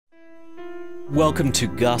Welcome to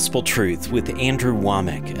Gospel Truth with Andrew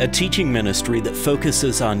Wommack, a teaching ministry that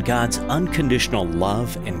focuses on God's unconditional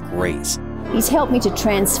love and grace. He's helped me to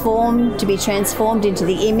be transformed into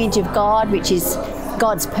the image of God, which is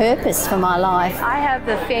God's purpose for my life. I have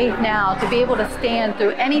the faith now to be able to stand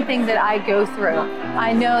through anything that I go through.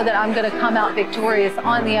 I know that I'm going to come out victorious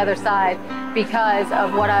on the other side because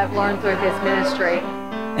of what I've learned through His ministry.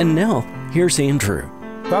 And now, here's Andrew.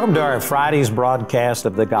 Welcome to our Friday's broadcast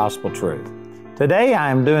of the Gospel Truth. Today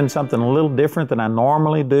I'm doing something a little different than I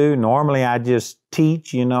normally do. Normally I just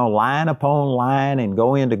teach, line upon line and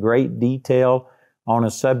go into great detail on a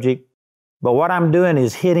subject. But what I'm doing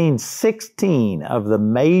is hitting 16 of the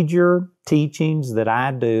major teachings that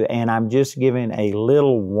I do, and I'm just giving a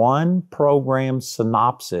little one-program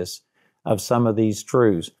synopsis of some of these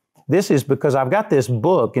truths. This is because I've got this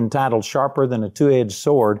book entitled Sharper Than a Two-Edged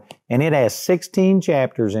Sword, and it has 16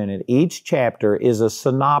 chapters in it. Each chapter is a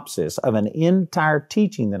synopsis of an entire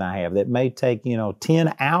teaching that I have that may take,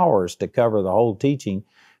 10 hours to cover the whole teaching,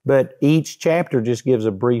 but each chapter just gives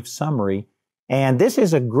a brief summary. And this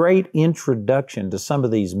is a great introduction to some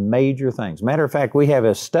of these major things. Matter of fact, we have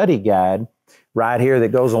a study guide right here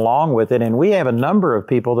that goes along with it, and we have a number of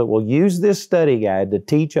people that will use this study guide to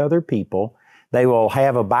teach other people. They will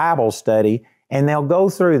have a Bible study, and they'll go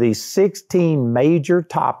through these 16 major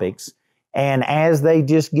topics, and as they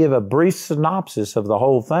just give a brief synopsis of the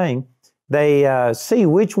whole thing, they see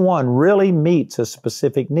which one really meets a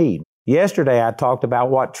specific need. Yesterday, I talked about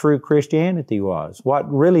what true Christianity was, what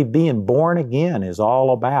really being born again is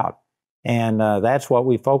all about, and that's what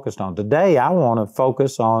we focused on. Today, I want to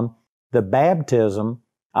focus on the baptism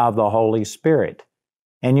of the Holy Spirit.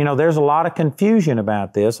 And there's a lot of confusion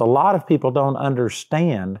about this. A lot of people don't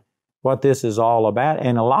understand what this is all about.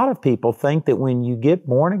 And a lot of people think that when you get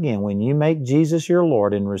born again, when you make Jesus your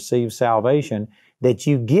Lord and receive salvation, that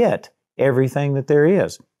you get everything that there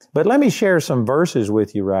is. But let me share some verses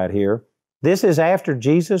with you right here. This is after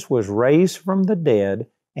Jesus was raised from the dead,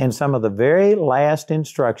 and some of the very last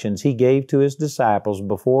instructions He gave to His disciples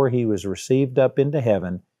before He was received up into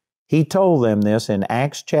heaven. He told them this in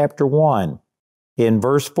Acts chapter 1. In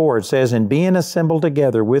verse 4, it says, "And being assembled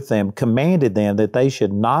together with them, commanded them that they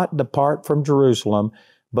should not depart from Jerusalem,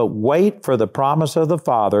 but wait for the promise of the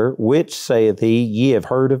Father, which saith He, Ye have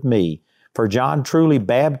heard of me. For John truly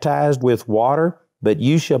baptized with water, but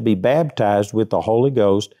you shall be baptized with the Holy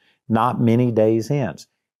Ghost not many days hence."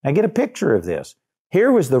 Now get a picture of this.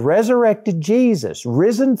 Here was the resurrected Jesus,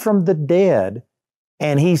 risen from the dead,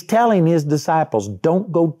 and He's telling His disciples,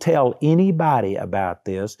 don't go tell anybody about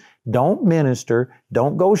this. Don't minister.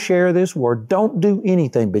 Don't go share this word. Don't do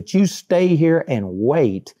anything, but you stay here and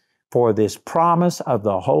wait for this promise of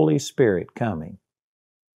the Holy Spirit coming.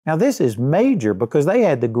 Now, this is major because they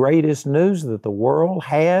had the greatest news that the world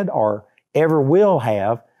had or ever will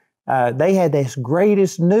have. They had this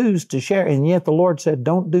greatest news to share, and yet the Lord said,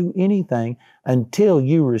 don't do anything until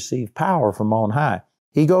you receive power from on high.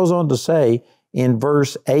 He goes on to say, in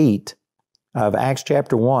verse 8 of Acts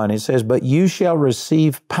chapter 1, it says, "But you shall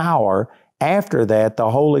receive power. After that, the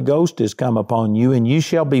Holy Ghost is come upon you, and you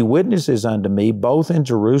shall be witnesses unto me, both in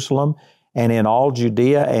Jerusalem and in all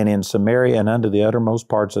Judea and in Samaria and unto the uttermost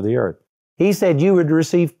parts of the earth." He said you would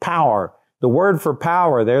receive power. The word for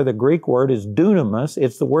power there, the Greek word is dunamis.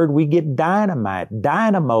 It's the word we get dynamite,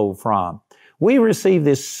 dynamo from. We receive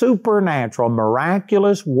this supernatural,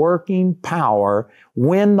 miraculous working power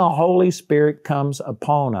when the Holy Spirit comes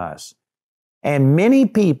upon us. And many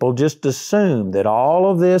people just assume that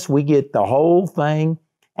all of this, we get the whole thing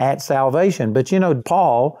at salvation. But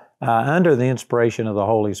Paul, under the inspiration of the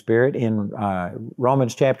Holy Spirit, in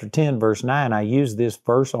Romans chapter 10, verse 9, I used this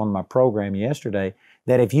verse on my program yesterday,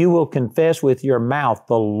 that if you will confess with your mouth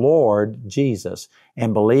the Lord Jesus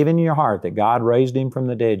and believe in your heart that God raised Him from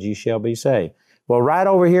the dead, you shall be saved. Well, right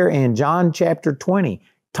over here in John chapter 20,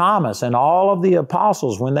 Thomas and all of the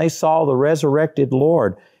apostles, when they saw the resurrected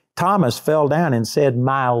Lord, Thomas fell down and said,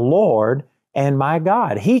 "My Lord and my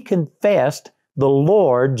God." He confessed the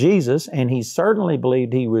Lord Jesus, and he certainly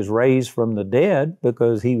believed He was raised from the dead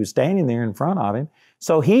because He was standing there in front of him.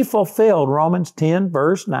 So he fulfilled Romans 10,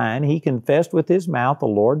 verse 9. He confessed with his mouth the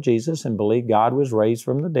Lord Jesus and believed God was raised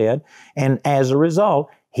from the dead. And as a result,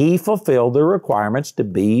 he fulfilled the requirements to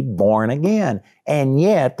be born again. And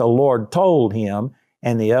yet the Lord told him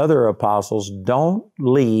and the other apostles, don't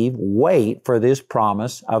leave, wait for this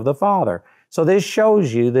promise of the Father. So this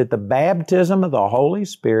shows you that the baptism of the Holy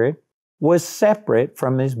Spirit was separate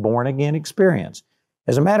from His born-again experience.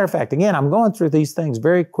 As a matter of fact, again, I'm going through these things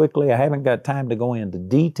very quickly. I haven't got time to go into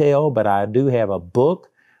detail, but I do have a book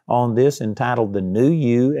on this entitled The New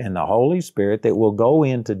You and the Holy Spirit that will go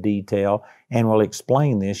into detail and will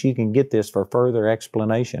explain this. You can get this for further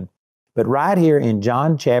explanation. But right here in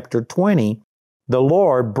John chapter 20, the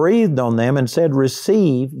Lord breathed on them and said,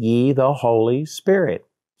 "Receive ye the Holy Spirit."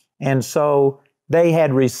 And so they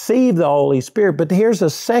had received the Holy Spirit, but here's a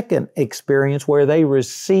second experience where they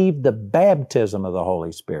received the baptism of the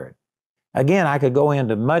Holy Spirit. Again, I could go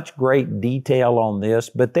into much great detail on this,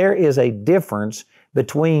 but there is a difference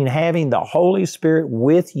between having the Holy Spirit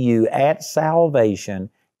with you at salvation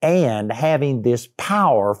and having this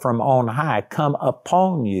power from on high come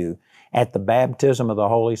upon you at the baptism of the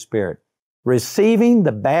Holy Spirit. Receiving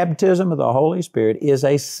the baptism of the Holy Spirit is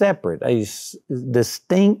a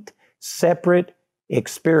distinct, separate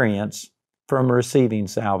experience from receiving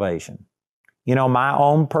salvation. You know, my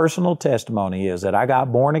own personal testimony is that I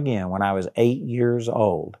got born again when I was 8 years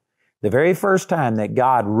old. The very first time that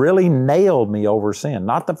God really nailed me over sin,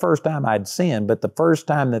 not the first time I'd sinned, but the first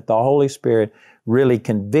time that the Holy Spirit really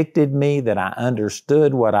convicted me, that I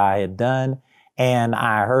understood what I had done, and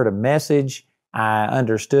I heard a message. I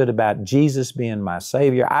understood about Jesus being my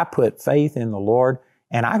Savior. I put faith in the Lord,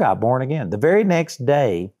 and I got born again. The very next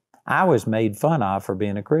day, I was made fun of for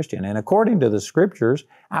being a Christian. And according to the Scriptures,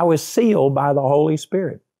 I was sealed by the Holy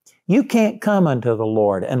Spirit. You can't come unto the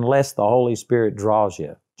Lord unless the Holy Spirit draws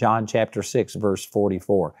you. John chapter 6, verse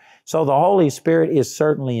 44. So the Holy Spirit is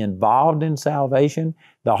certainly involved in salvation.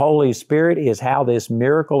 The Holy Spirit is how this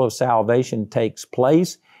miracle of salvation takes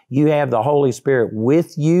place. You have the Holy Spirit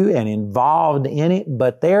with you and involved in it,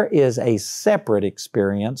 but there is a separate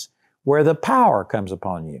experience where the power comes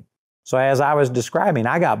upon you. So as I was describing,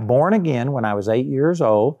 I got born again when I was 8 years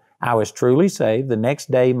old. I was truly saved. The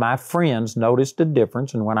next day, my friends noticed a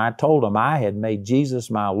difference, and when I told them I had made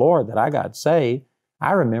Jesus my Lord, that I got saved,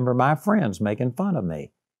 I remember my friends making fun of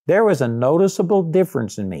me. There was a noticeable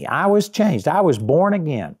difference in me. I was changed. I was born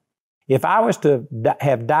again. If I was to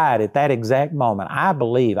have died at that exact moment, I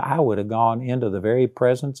believe I would have gone into the very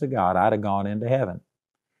presence of God. I'd have gone into heaven.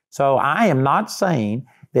 So I am not saying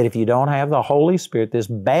that if you don't have the Holy Spirit, this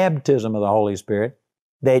baptism of the Holy Spirit,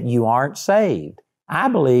 that you aren't saved. I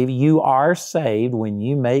believe you are saved when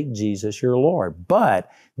you make Jesus your Lord. But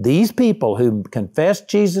these people who confess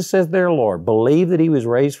Jesus as their Lord, believe that He was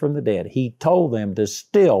raised from the dead, He told them to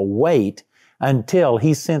still wait until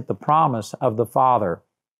He sent the promise of the Father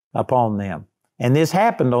upon them. And this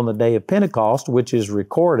happened on the day of Pentecost, which is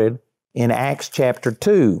recorded in Acts chapter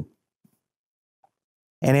 2.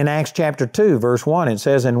 And in Acts chapter 2, verse 1, it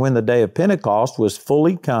says, "And when the day of Pentecost was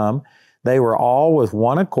fully come, they were all with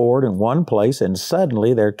one accord in one place, and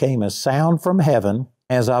suddenly there came a sound from heaven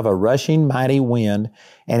as of a rushing mighty wind,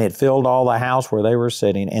 and it filled all the house where they were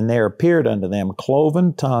sitting. And there appeared unto them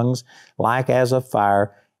cloven tongues like as of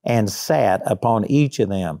fire, and sat upon each of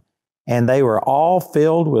them. And they were all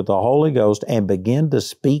filled with the Holy Ghost, and began to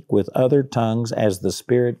speak with other tongues as the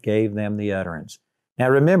Spirit gave them the utterance." Now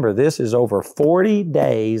remember, this is over 40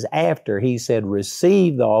 days after He said,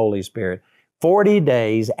 "Receive the Holy Spirit." 40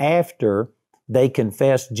 days after they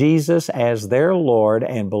confessed Jesus as their Lord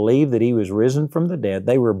and believed that He was risen from the dead.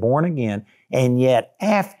 They were born again, and yet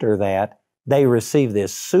after that, they received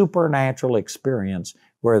this supernatural experience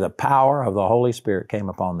where the power of the Holy Spirit came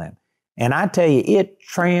upon them. And I tell you, it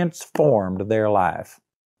transformed their life.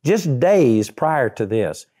 Just days prior to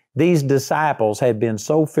this, these disciples had been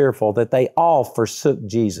so fearful that they all forsook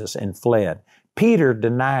Jesus and fled. Peter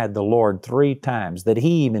denied the Lord 3 times that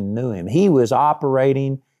he even knew Him. He was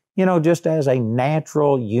operating, just as a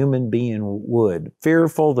natural human being would,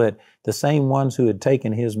 fearful that the same ones who had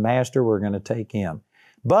taken his master were going to take him.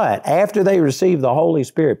 But after they received the Holy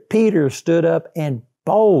Spirit, Peter stood up and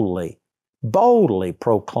boldly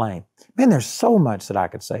proclaimed. Man, there's so much that I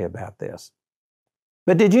could say about this.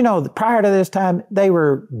 But did you know that prior to this time, they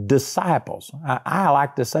were disciples? I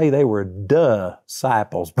like to say they were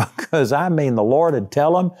disciples because, the Lord would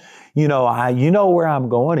tell them, you know where I'm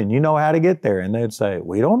going and you know how to get there. And they'd say,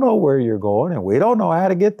 "We don't know where you're going and we don't know how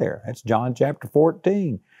to get there." That's John chapter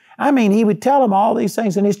 14. He would tell them all these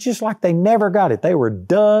things, and it's just like they never got it. They were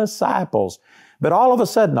disciples. But all of a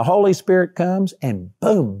sudden, the Holy Spirit comes, and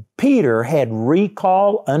boom, Peter had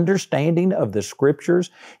recall, understanding of the Scriptures.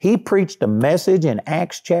 He preached a message in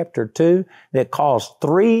Acts chapter 2 that caused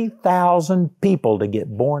 3,000 people to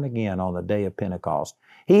get born again on the day of Pentecost.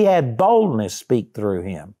 He had boldness speak through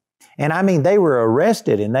him. And they were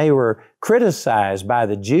arrested and they were criticized by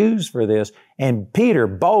the Jews for this. And Peter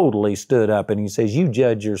boldly stood up and he says, "You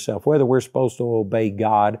judge yourself whether we're supposed to obey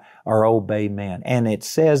God or obey man." And it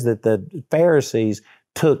says that the Pharisees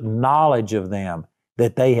took knowledge of them,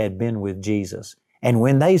 that they had been with Jesus. And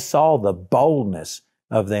when they saw the boldness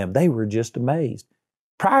of them. They were just amazed.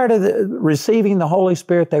 Prior to receiving the Holy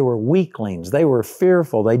Spirit, they were weaklings. They were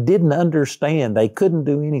fearful. They didn't understand. They couldn't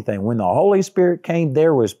do anything. When the Holy Spirit came,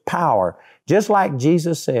 there was power. Just like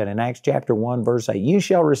Jesus said in Acts chapter 1, verse 8, you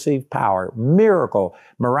shall receive power, miracle,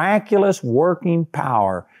 miraculous working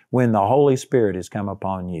power when the Holy Spirit has come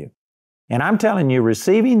upon you. And I'm telling you,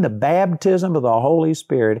 receiving the baptism of the Holy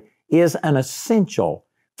Spirit is an essential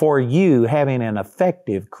for you having an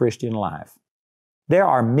effective Christian life. There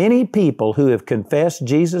are many people who have confessed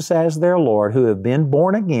Jesus as their Lord, who have been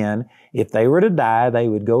born again. If they were to die, they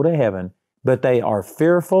would go to heaven. But they are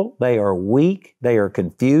fearful, they are weak, they are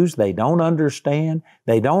confused, they don't understand,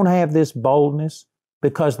 they don't have this boldness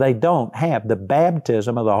because they don't have the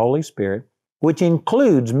baptism of the Holy Spirit, which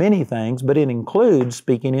includes many things, but it includes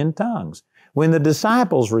speaking in tongues. When the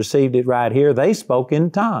disciples received it right here, they spoke in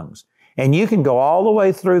tongues. And you can go all the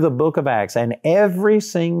way through the book of Acts, and every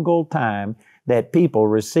single time that people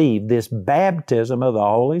received this baptism of the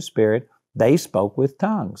Holy Spirit, they spoke with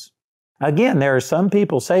tongues. Again, there are some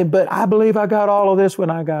people say, but I believe I got all of this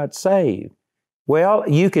when I got saved. Well,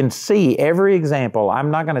 you can see every example.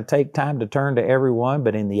 I'm not going to take time to turn to every one,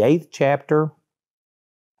 but in the 8th chapter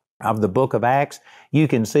of the book of Acts, you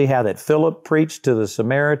can see how that Philip preached to the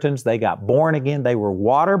Samaritans. They got born again. They were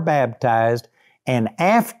water baptized. And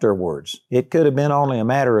afterwards, it could have been only a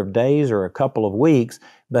matter of days or a couple of weeks,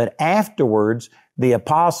 but afterwards, the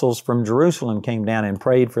apostles from Jerusalem came down and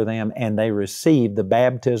prayed for them, and they received the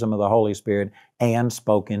baptism of the Holy Spirit and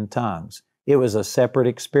spoke in tongues. It was a separate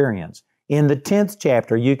experience. In the 10th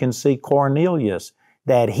chapter, you can see Cornelius,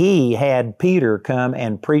 that he had Peter come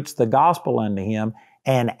and preach the gospel unto him,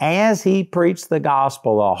 and as he preached the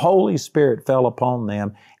gospel, the Holy Spirit fell upon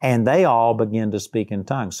them, and they all began to speak in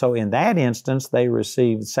tongues. So in that instance, they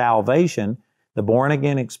received salvation, the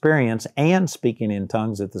born-again experience, and speaking in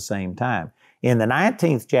tongues at the same time. In the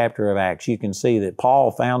 19th chapter of Acts, you can see that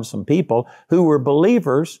Paul found some people who were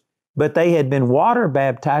believers, but they had been water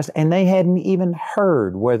baptized, and they hadn't even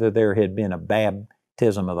heard whether there had been a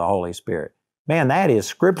baptism of the Holy Spirit. Man, that is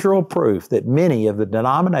scriptural proof that many of the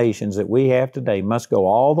denominations that we have today must go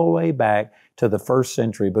all the way back to the 1st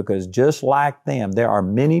century, because just like them, there are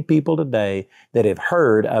many people today that have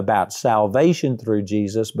heard about salvation through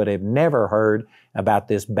Jesus, but have never heard about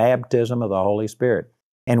this baptism of the Holy Spirit.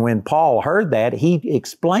 And when Paul heard that, he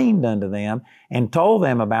explained unto them and told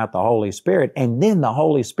them about the Holy Spirit, and then the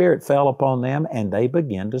Holy Spirit fell upon them and they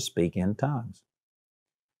began to speak in tongues.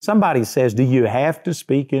 Somebody says, do you have to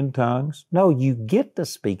speak in tongues? No, you get to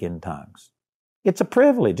speak in tongues. It's a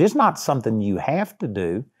privilege. It's not something you have to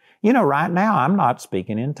do. You know, right now I'm not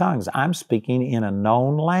speaking in tongues. I'm speaking in a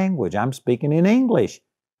known language. I'm speaking in English.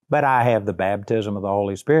 But I have the baptism of the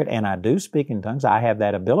Holy Spirit, and I do speak in tongues. I have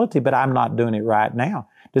that ability, but I'm not doing it right now.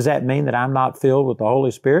 Does that mean that I'm not filled with the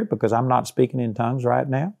Holy Spirit because I'm not speaking in tongues right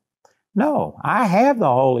now? No, I have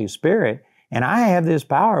the Holy Spirit, and I have this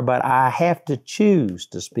power, but I have to choose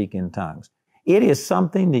to speak in tongues. It is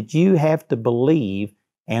something that you have to believe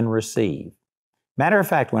and receive. Matter of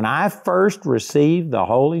fact, when I first received the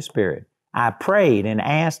Holy Spirit, I prayed and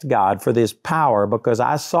asked God for this power because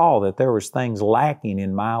I saw that there was things lacking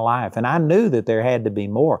in my life, and I knew that there had to be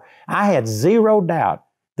more. I had zero doubt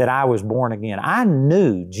that I was born again. I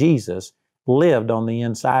knew Jesus lived on the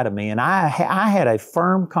inside of me, and I had a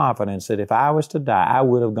firm confidence that if I was to die, I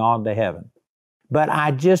would have gone to heaven. But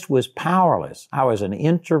I just was powerless. I was an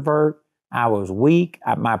introvert. I was weak.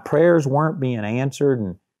 My prayers weren't being answered,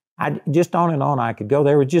 and I just on and on I could go.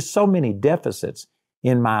 There were just so many deficits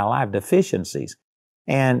in my life, deficiencies.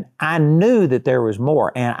 And I knew that there was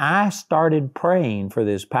more. And I started praying for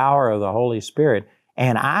this power of the Holy Spirit.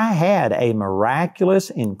 And I had a miraculous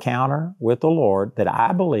encounter with the Lord that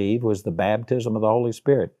I believe was the baptism of the Holy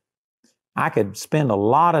Spirit. I could spend a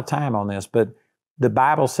lot of time on this, but the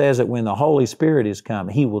Bible says that when the Holy Spirit is come,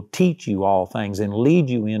 He will teach you all things and lead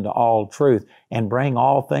you into all truth and bring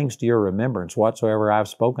all things to your remembrance whatsoever I've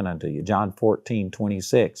spoken unto you. John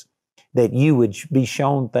 14:26. That you would be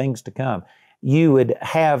shown things to come. You would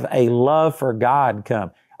have a love for God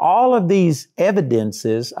come. All of these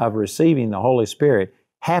evidences of receiving the Holy Spirit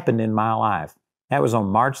happened in my life. That was on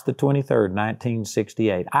March the 23rd,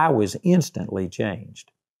 1968. I was instantly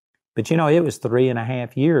changed. But you know, it was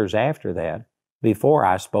 3.5 years after that before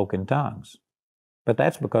I spoke in tongues. But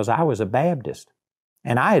that's because I was a Baptist.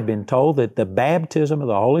 And I had been told that the baptism of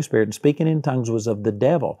the Holy Spirit and speaking in tongues was of the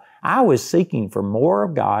devil. I was seeking for more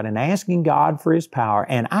of God and asking God for His power,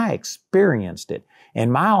 and I experienced it.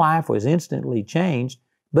 And my life was instantly changed,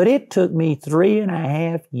 but it took me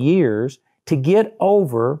 3.5 years to get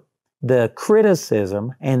over the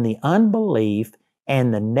criticism and the unbelief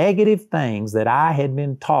and the negative things that I had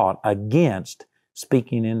been taught against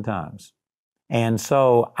speaking in tongues. And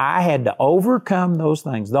so I had to overcome those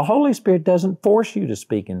things. The Holy Spirit doesn't force you to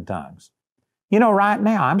speak in tongues. You know, right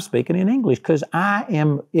now I'm speaking in English because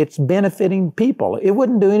it's benefiting people. It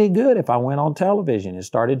wouldn't do any good if I went on television and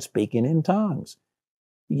started speaking in tongues.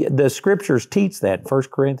 The scriptures teach that, 1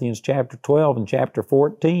 Corinthians chapter 12 and chapter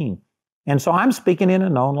 14. And so I'm speaking in a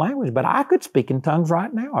known language, but I could speak in tongues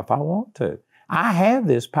right now if I want to. I have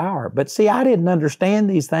this power. But see, I didn't understand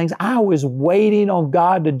these things. I was waiting on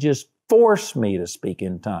God to just force me to speak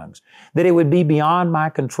in tongues, that it would be beyond my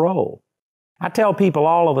control. I tell people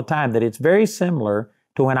all of the time that it's very similar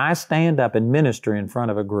to when I stand up and minister in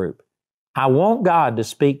front of a group. I want God to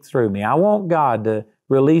speak through me. I want God to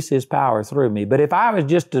release His power through me. But if I was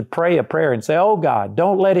just to pray a prayer and say, oh God,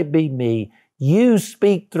 don't let it be me, you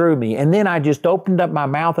speak through me, and then I just opened up my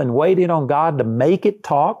mouth and waited on God to make it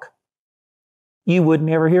talk, you would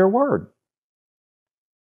never hear a word.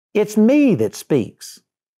 It's me that speaks.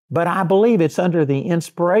 But I believe it's under the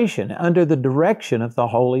inspiration, under the direction of the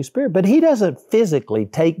Holy Spirit. But He doesn't physically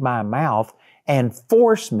take my mouth and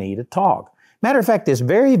force me to talk. Matter of fact, this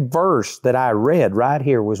very verse that I read right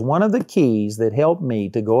here was one of the keys that helped me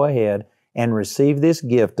to go ahead and receive this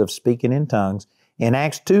gift of speaking in tongues. In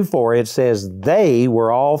Acts 2:4, it says, they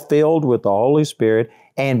were all filled with the Holy Spirit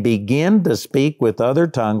and began to speak with other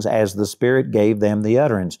tongues as the Spirit gave them the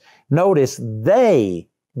utterance. Notice, they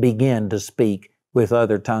began to speak with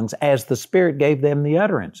other tongues as the Spirit gave them the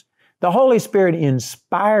utterance. The Holy Spirit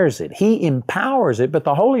inspires it. He empowers it, but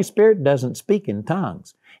the Holy Spirit doesn't speak in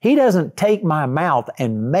tongues. He doesn't take my mouth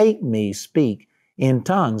and make me speak in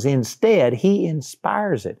tongues. Instead, He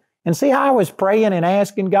inspires it. And see, I was praying and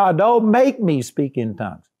asking God, don't make me speak in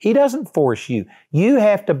tongues. He doesn't force you. You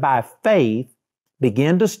have to, by faith,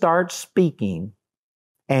 begin to start speaking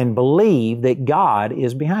and believe that God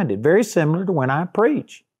is behind it. Very similar to when I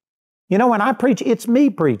preach. You know, when I preach, it's me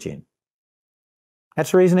preaching.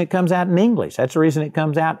 That's the reason it comes out in English. That's the reason it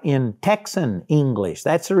comes out in Texan English.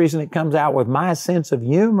 That's the reason it comes out with my sense of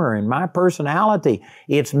humor and my personality.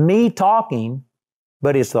 It's me talking,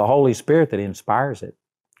 but it's the Holy Spirit that inspires it.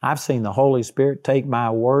 I've seen the Holy Spirit take my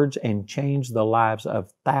words and change the lives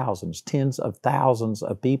of thousands, tens of thousands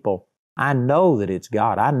of people. I know that it's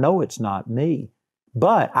God. I know it's not me.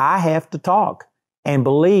 But I have to talk and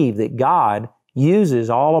believe that God uses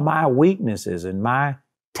all of my weaknesses and my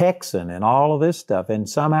Texan and all of this stuff and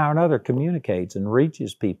somehow or another communicates and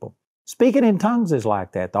reaches people. Speaking in tongues is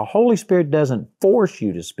like that. The Holy Spirit doesn't force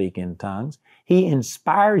you to speak in tongues. He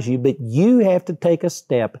inspires you, but you have to take a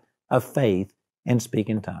step of faith and speak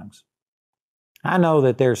in tongues. I know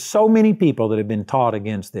that there's so many people that have been taught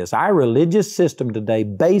against this. Our religious system today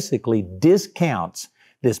basically discounts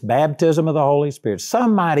this baptism of the Holy Spirit.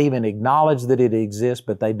 Some might even acknowledge that it exists,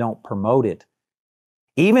 but they don't promote it.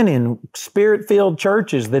 Even in Spirit-filled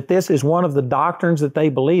churches, that this is one of the doctrines that they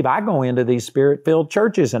believe. I go into these Spirit-filled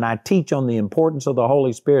churches and I teach on the importance of the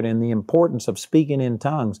Holy Spirit and the importance of speaking in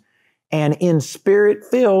tongues. And in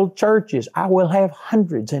Spirit-filled churches, I will have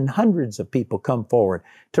hundreds and hundreds of people come forward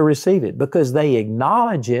to receive it because they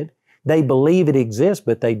acknowledge it, they believe it exists,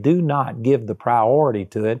 but they do not give the priority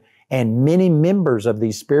to it. And many members of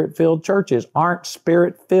these Spirit-filled churches aren't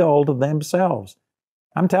Spirit-filled themselves.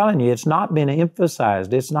 I'm telling you, it's not been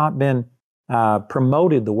emphasized. It's not been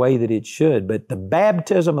promoted the way that it should. But the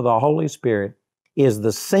baptism of the Holy Spirit is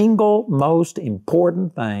the single most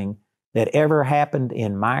important thing that ever happened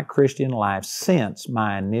in my Christian life since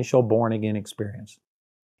my initial born-again experience.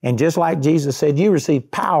 And just like Jesus said, you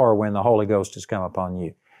receive power when the Holy Ghost has come upon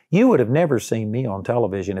you. You would have never seen me on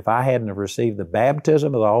television if I hadn't have received the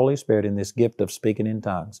baptism of the Holy Spirit in this gift of speaking in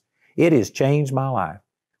tongues. It has changed my life.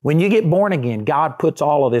 When you get born again, God puts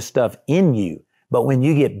all of this stuff in you. But when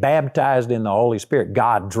you get baptized in the Holy Spirit,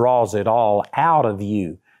 God draws it all out of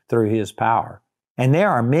you through His power. And there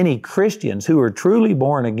are many Christians who are truly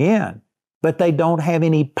born again, but they don't have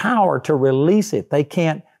any power to release it. They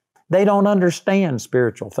don't understand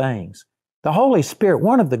spiritual things. The Holy Spirit,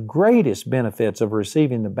 one of the greatest benefits of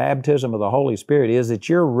receiving the baptism of the Holy Spirit is that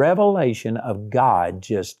your revelation of God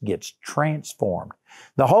just gets transformed.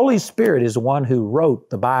 The Holy Spirit is the one who wrote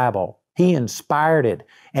the Bible. He inspired it.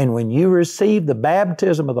 And when you receive the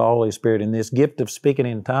baptism of the Holy Spirit in this gift of speaking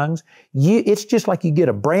in tongues, it's just like you get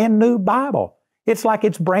a brand new Bible. It's like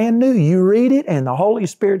it's brand new. You read it and the Holy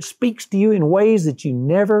Spirit speaks to you in ways that you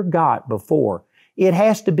never got before. It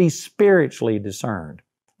has to be spiritually discerned.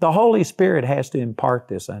 The Holy Spirit has to impart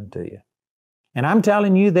this unto you. And I'm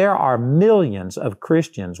telling you, there are millions of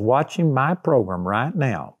Christians watching my program right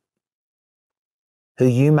now who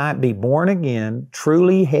you might be born again,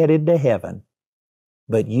 truly headed to heaven,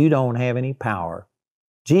 but you don't have any power.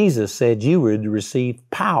 Jesus said you would receive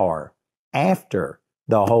power after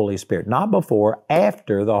the Holy Spirit, not before,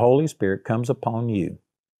 after the Holy Spirit comes upon you.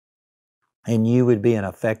 And you would be an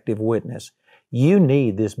effective witness. You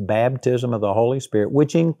need this baptism of the Holy Spirit,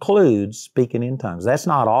 which includes speaking in tongues. That's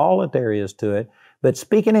not all that there is to it, but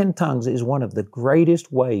speaking in tongues is one of the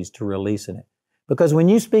greatest ways to releasing it. Because when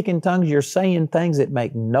you speak in tongues, you're saying things that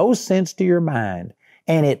make no sense to your mind,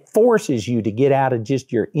 and it forces you to get out of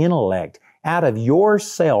just your intellect, out of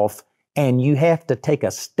yourself, and you have to take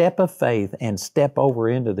a step of faith and step over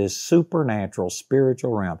into this supernatural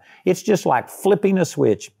spiritual realm. It's just like flipping a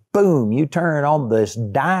switch. Boom, you turn on this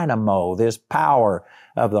dynamo, this power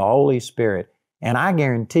of the Holy Spirit, and I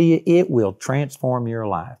guarantee you it will transform your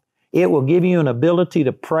life. It will give you an ability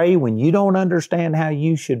to pray when you don't understand how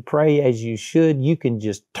you should pray as you should. You can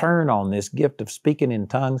just turn on this gift of speaking in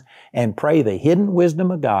tongues and pray the hidden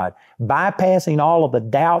wisdom of God, bypassing all of the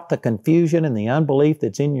doubt, the confusion, and the unbelief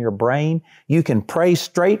that's in your brain. You can pray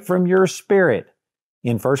straight from your spirit.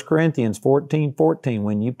 In 1 Corinthians 14:14,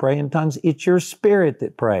 when you pray in tongues, it's your spirit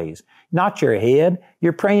that prays, not your head.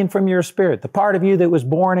 You're praying from your spirit, the part of you that was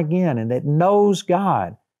born again and that knows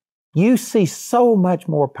God. You see so much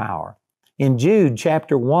more power. In Jude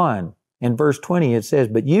chapter 1 and verse 20, it says,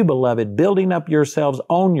 "But you, beloved, building up yourselves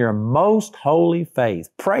on your most holy faith,"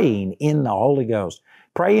 praying in the Holy Ghost.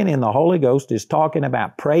 Praying in the Holy Ghost is talking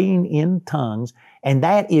about praying in tongues, and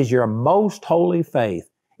that is your most holy faith.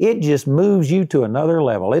 It just moves you to another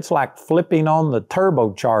level. It's like flipping on the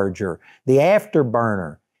turbocharger, the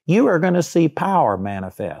afterburner. You are going to see power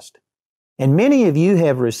manifest. And many of you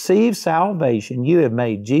have received salvation. You have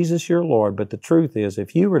made Jesus your Lord. But the truth is,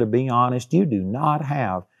 if you were to be honest, you do not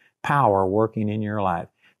have power working in your life.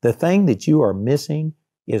 The thing that you are missing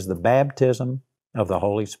is the baptism of the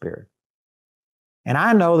Holy Spirit. And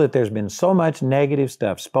I know that there's been so much negative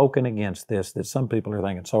stuff spoken against this that some people are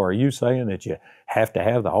thinking, so are you saying that you have to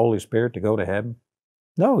have the Holy Spirit to go to heaven?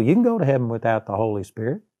 No, you can go to heaven without the Holy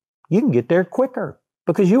Spirit. You can get there quicker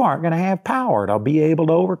because you aren't going to have power to be able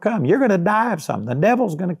to overcome. You're going to die of something. The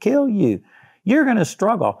devil's going to kill you. You're going to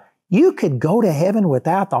struggle. You could go to heaven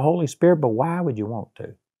without the Holy Spirit, but why would you want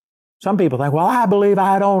to? Some people think, well, I believe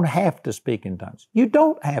I don't have to speak in tongues. You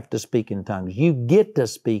don't have to speak in tongues. You get to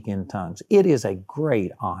speak in tongues. It is a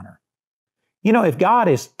great honor. You know, if God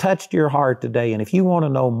has touched your heart today, and if you want to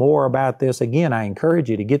know more about this, again, I encourage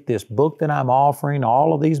you to get this book that I'm offering,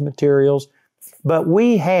 all of these materials. But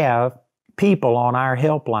we have people on our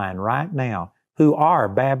helpline right now who are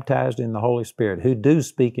baptized in the Holy Spirit, who do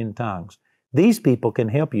speak in tongues. These people can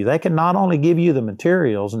help you. They can not only give you the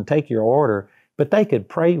materials and take your order, but they could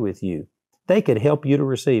pray with you. They could help you to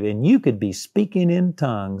receive, and you could be speaking in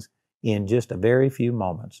tongues in just a very few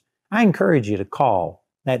moments. I encourage you to call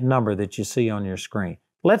that number that you see on your screen.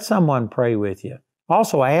 Let someone pray with you.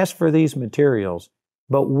 Also, ask for these materials,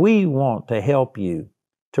 but we want to help you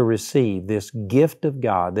to receive this gift of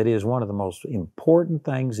God that is one of the most important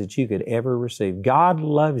things that you could ever receive. God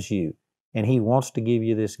loves you, and He wants to give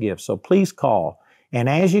you this gift. So please call. And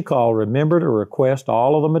as you call, remember to request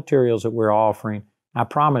all of the materials that we're offering. I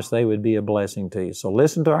promise they would be a blessing to you. So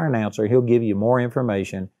listen to our announcer. He'll give you more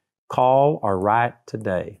information. Call or write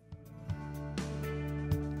today.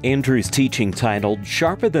 Andrew's teaching titled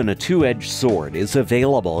Sharper Than a Two-Edged Sword is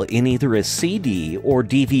available in either a CD or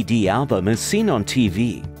DVD album as seen on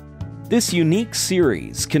TV. This unique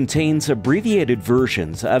series contains abbreviated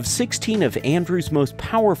versions of 16 of Andrew's most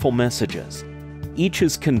powerful messages. Each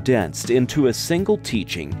is condensed into a single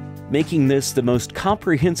teaching, making this the most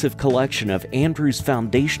comprehensive collection of Andrew's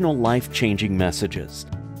foundational life-changing messages.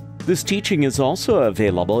 This teaching is also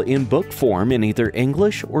available in book form in either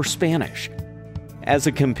English or Spanish. As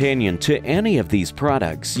a companion to any of these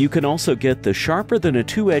products, you can also get the Sharper Than a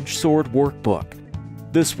Two-Edged Sword workbook.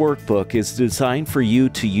 This workbook is designed for you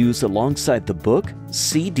to use alongside the book,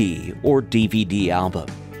 CD, or DVD album.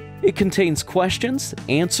 It contains questions,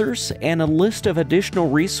 answers, and a list of additional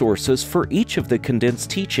resources for each of the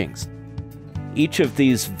condensed teachings. Each of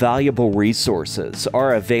these valuable resources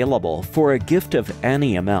are available for a gift of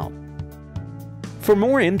any amount. For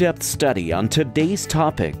more in-depth study on today's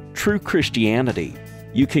topic, True Christianity,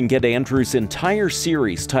 you can get Andrew's entire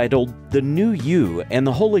series titled The New You and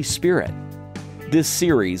the Holy Spirit. This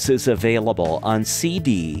series is available on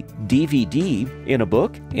CD, DVD, in a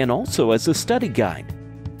book, and also as a study guide.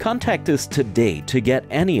 Contact us today to get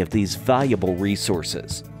any of these valuable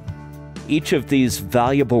resources. Each of these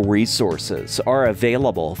valuable resources are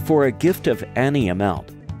available for a gift of any amount.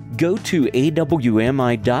 Go to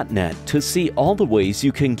awmi.net to see all the ways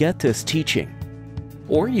you can get this teaching.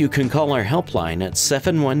 or you can call our helpline at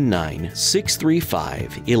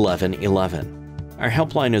 719-635-1111. Our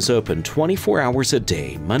helpline is open 24 hours a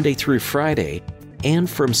day, Monday through Friday, and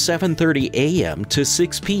from 7:30 a.m. to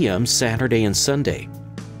 6 p.m. Saturday and Sunday.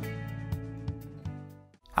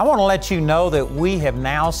 I want to let you know that we have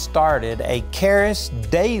now started a Charis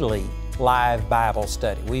Daily live Bible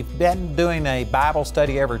study. We've been doing a Bible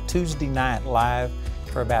study every Tuesday night live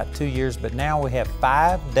for about 2 years, but now we have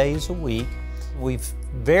 5 days a week. We've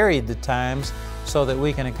varied the times so that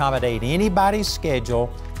we can accommodate anybody's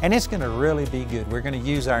schedule, and it's going to really be good. We're going to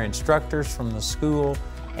use our instructors from the school,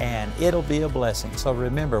 and it'll be a blessing. So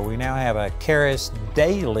remember, we now have a Charis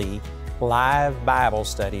Daily live Bible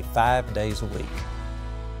study 5 days a week.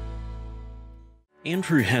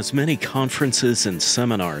 Andrew has many conferences and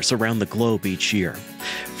seminars around the globe each year.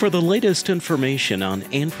 For the latest information on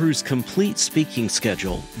Andrew's complete speaking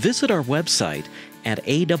schedule, visit our website at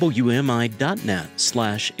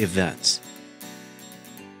awmi.net/events.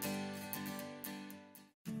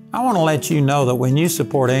 I want to let you know that when you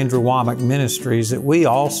support Andrew Wommack Ministries, that we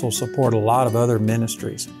also support a lot of other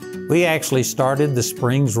ministries. We actually started the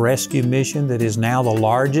Springs Rescue Mission that is now the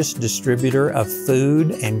largest distributor of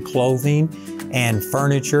food and clothing and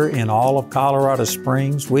furniture in all of Colorado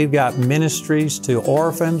Springs. We've got ministries to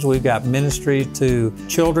orphans. We've got ministry to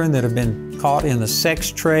children that have been caught in the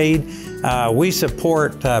sex trade. We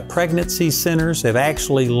support pregnancy centers, have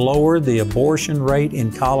actually lowered the abortion rate in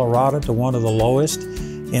Colorado to one of the lowest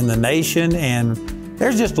in the nation, and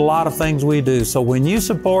there's just a lot of things we do. So when you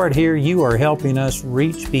support here, you are helping us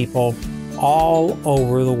reach people all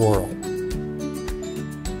over the world.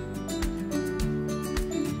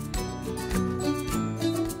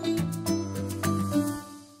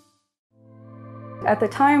 At the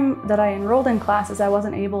time that I enrolled in classes, I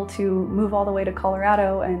wasn't able to move all the way to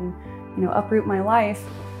Colorado and, uproot my life.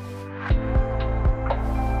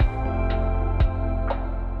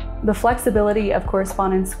 The flexibility of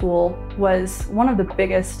correspondence school was one of the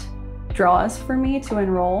biggest draws for me to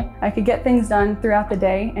enroll. I could get things done throughout the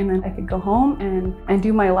day, and then I could go home and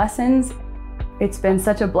do my lessons. It's been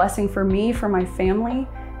such a blessing for me, for my family,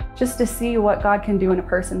 just to see what God can do in a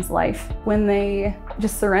person's life when they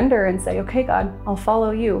just surrender and say, okay, God, I'll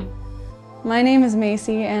follow you. My name is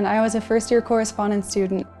Macy, and I was a first-year correspondence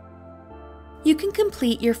student. You can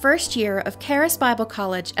complete your first year of Charis Bible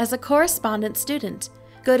College as a correspondence student.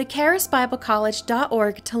 Go to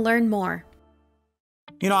charisbiblecollege.org to learn more.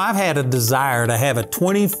 I've had a desire to have a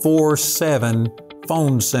 24/7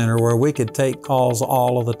 phone center where we could take calls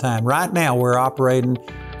all of the time. Right now, we're operating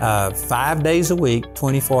 5 days a week,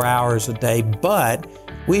 24 hours a day, but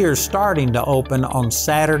we are starting to open on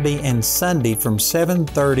Saturday and Sunday from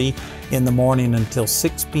 7:30 in the morning until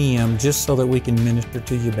 6 p.m. just so that we can minister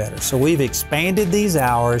to you better. So we've expanded these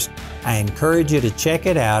hours. I encourage you to check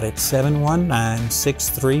it out at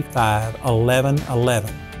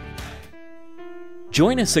 719-635-1111.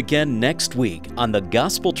 Join us again next week on The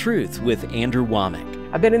Gospel Truth with Andrew Wommack.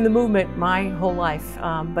 I've been in the movement my whole life,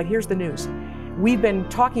 but here's the news. We've been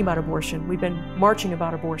talking about abortion. We've been marching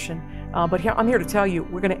about abortion. But I'm here to tell you,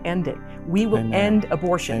 we're going to end it. We will end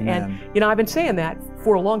abortion. Amen. And, I've been saying that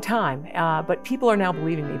for a long time, but people are now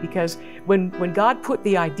believing me because when God put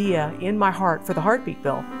the idea in my heart for the heartbeat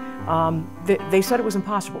bill, they said it was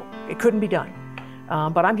impossible. It couldn't be done.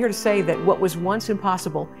 But I'm here to say that what was once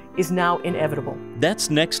impossible is now inevitable. That's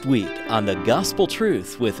next week on The Gospel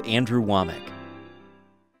Truth with Andrew Wommack.